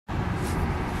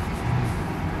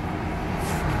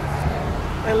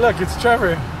Hey, look, it's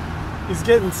Trevor. He's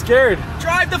getting scared.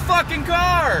 Drive the fucking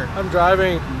car! I'm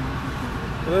driving.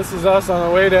 This is us on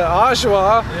the way to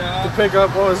Oshawa to pick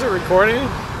up. What is it? Recording?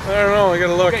 I don't know. I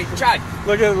gotta look. Okay, Chad.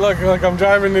 Look. I'm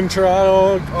driving in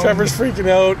Toronto. Oh. Trevor's freaking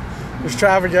out. There's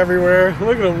traffic everywhere.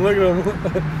 Look at him. Look at him.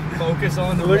 Focus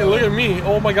on the road. Look at me.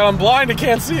 Oh my God, I'm blind. I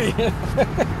can't see.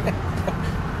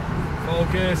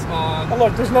 Focus on. Oh,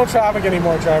 look, there's no traffic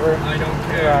anymore, Trevor. I don't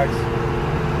care. Relax.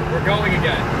 We're going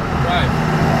again. Right.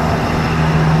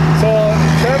 So,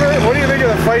 Trevor, what do you think of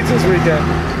the fights this weekend?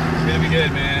 It's gonna be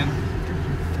good, man.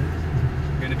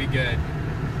 Gonna be good.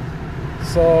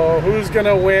 So, who's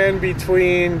gonna win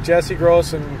between Jesse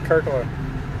Gross and Kirkler?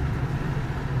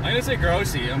 I'm gonna say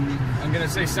Grossi. I'm gonna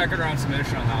say second round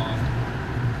submission on that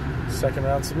one. Second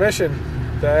round submission.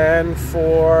 Then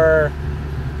for,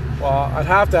 well, I'd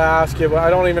have to ask you, but I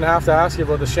don't even have to ask you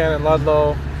about the Shannon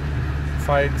Ludlow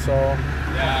fight. So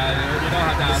yeah, you don't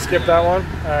have to ask. Skip that one.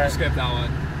 All right. Skip that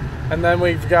one. And then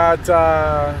we've got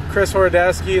Chris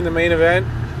Horodecki in the main event.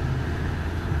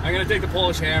 I'm gonna take the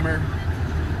Polish Hammer.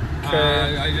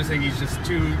 Okay. I just think he's just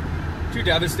too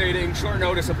devastating. Short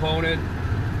notice opponent.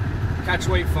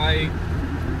 Catchweight fight.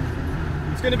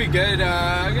 It's gonna be good.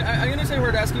 I'm gonna say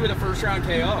Horodecki with a first round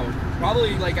KO.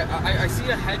 Probably like I see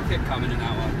a head kick coming in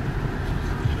that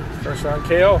one. First round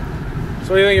KO.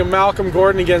 So what do you think of Malcolm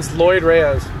Gordon against Lloyd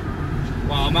Reyes?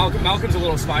 Wow, Malcolm's a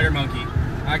little spider monkey.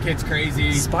 That kid's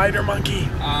crazy. Spider monkey.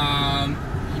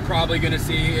 You're probably gonna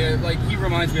see like he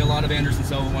reminds me a lot of Anderson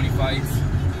Silva when he fights.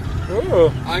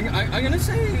 Ooh. I'm gonna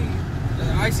say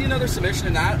I see another submission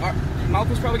in that.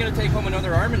 Malcolm's probably gonna take home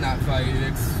another arm in that fight.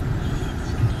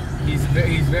 He's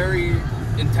very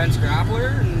intense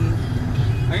grappler, and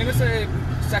I'm gonna say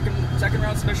second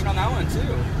round submission on that one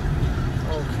too.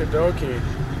 Okie dokie.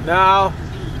 Now,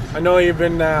 I know you've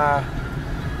been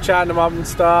chatting them up and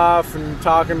stuff and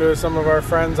talking to some of our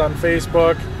friends on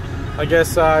Facebook. I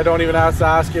guess I don't even have to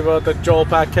ask you about the Joel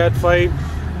Paquette fight.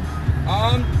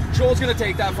 Joel's gonna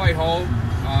take that fight home.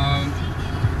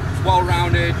 He's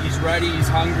well-rounded, he's ready, he's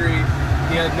hungry.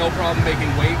 He had no problem making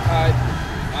weight cut.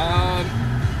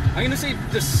 I'm gonna say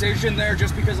decision there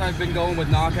just because I've been going with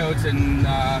knockouts, and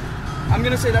I'm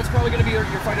gonna say that's probably gonna be your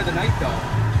fight of the night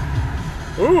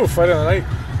though. Ooh, fight of the night.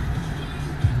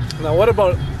 Now what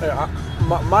about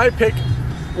my pick,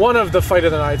 one of the fight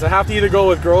of the nights? I have to either go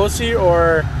with Grossi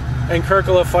and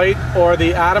Kirkler fight, or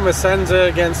the Adam Asenza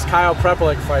against Kyle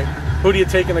Prepelic fight. Who do you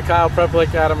take in the Kyle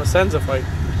Prepelic Adam Asenza fight?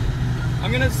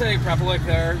 I'm gonna say Prepelic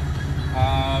there.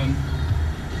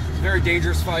 He's a very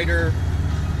dangerous fighter.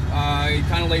 He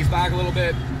kind of lays back a little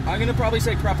bit. I'm gonna probably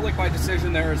say Prepelic by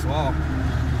decision there as well.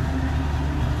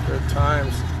 Good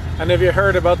times. And have you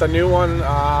heard about the new one?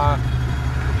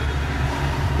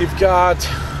 You've got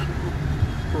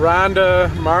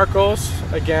Randa Marcos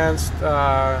against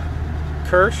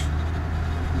Kirsch.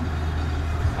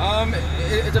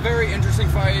 It's a very interesting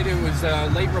fight. It was a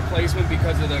late replacement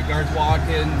because of the Garth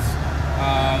Watkins,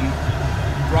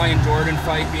 Brian Jordan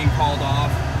fight being called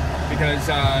off because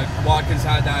Watkins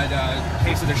had that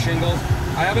case of the shingles.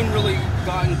 I haven't really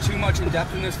gotten too much in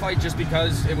depth in this fight just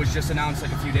because it was just announced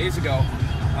like a few days ago.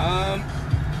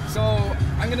 So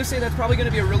I'm going to say that's probably going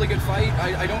to be a really good fight.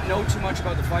 I don't know too much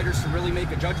about the fighters to really make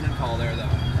a judgment call there though.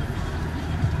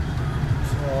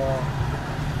 So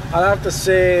I'd have to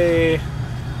say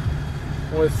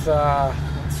with,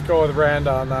 let's go with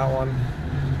Randa on that one.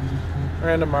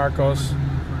 Randa Marcos.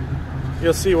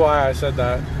 You'll see why I said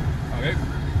that. Okay,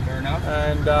 fair enough.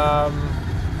 And,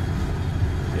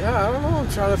 yeah, I don't know. I'm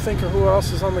trying to think of who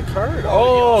else is on the card.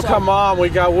 Come on. We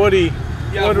got Woody.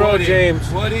 Yeah, Woodrow James.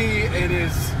 Woody in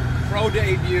his pro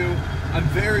debut. I'm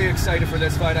very excited for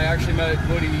this fight. I actually met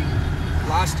Woody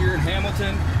last year in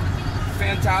Hamilton.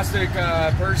 Fantastic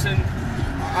person.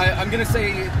 I'm going to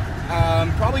say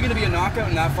probably going to be a knockout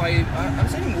in that fight. I'm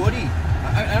saying Woody.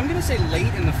 I'm going to say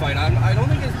late in the fight. I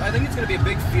think it's going to be a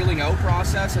big feeling out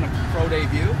process in a pro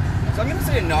debut. So I'm going to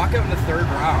say a knockout in the third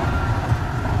round.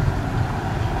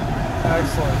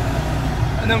 Excellent.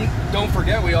 And then don't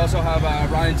forget, we also have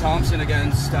Ryan Thompson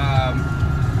against,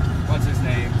 what's his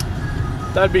name?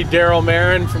 That'd be Daryl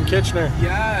Marin from Kitchener.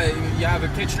 Yeah, you have a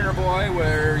Kitchener boy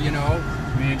where, you know,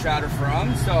 me and Chad are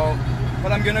from. So,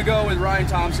 but I'm going to go with Ryan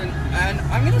Thompson. And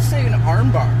I'm going to say an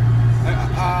armbar.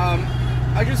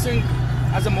 I just think,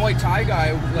 as a Muay Thai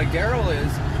guy like Daryl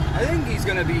is, I think he's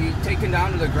going to be taken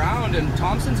down to the ground, and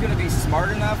Thompson's going to be smart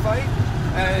in that fight.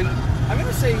 And I'm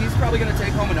going to say he's probably going to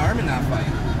take home an arm in that fight.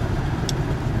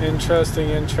 Interesting.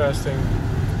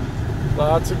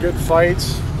 Lots of good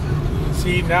fights.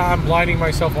 See, now I'm blinding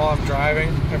myself while I'm driving.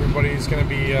 Everybody's going to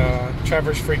be,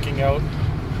 Trevor's freaking out.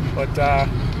 But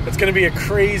It's going to be a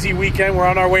crazy weekend. We're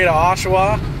on our way to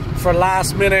Oshawa for a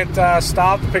last-minute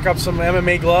stop to pick up some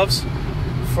MMA gloves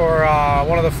for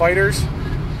one of the fighters.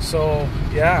 So,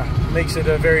 yeah, makes it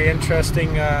a very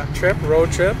interesting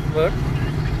road trip. Look,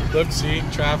 see,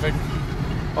 traffic.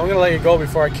 I'm going to let you go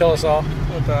before I kill us all.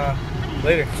 But,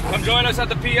 later. Come join us at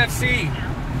the PFC.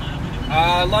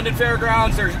 London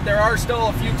Fairgrounds. There are still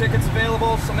a few tickets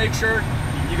available, so make sure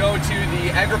you go to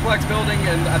the Agriplex building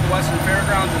at the Western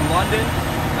Fairgrounds in London,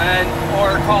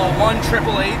 or call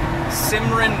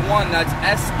 1-888-SIMREN1. That's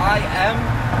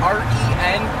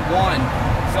SIMREN1.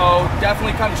 So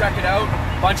definitely come check it out.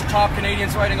 Bunch of top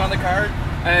Canadians fighting on the card,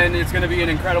 and it's going to be an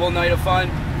incredible night of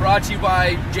fun. Brought to you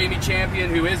by Jamie Champion,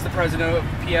 who is the president of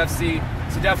PFC.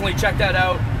 So definitely check that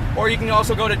out. Or you can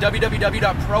also go to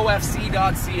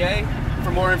www.profc.ca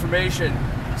for more information.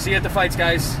 See you at the fights,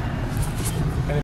 guys.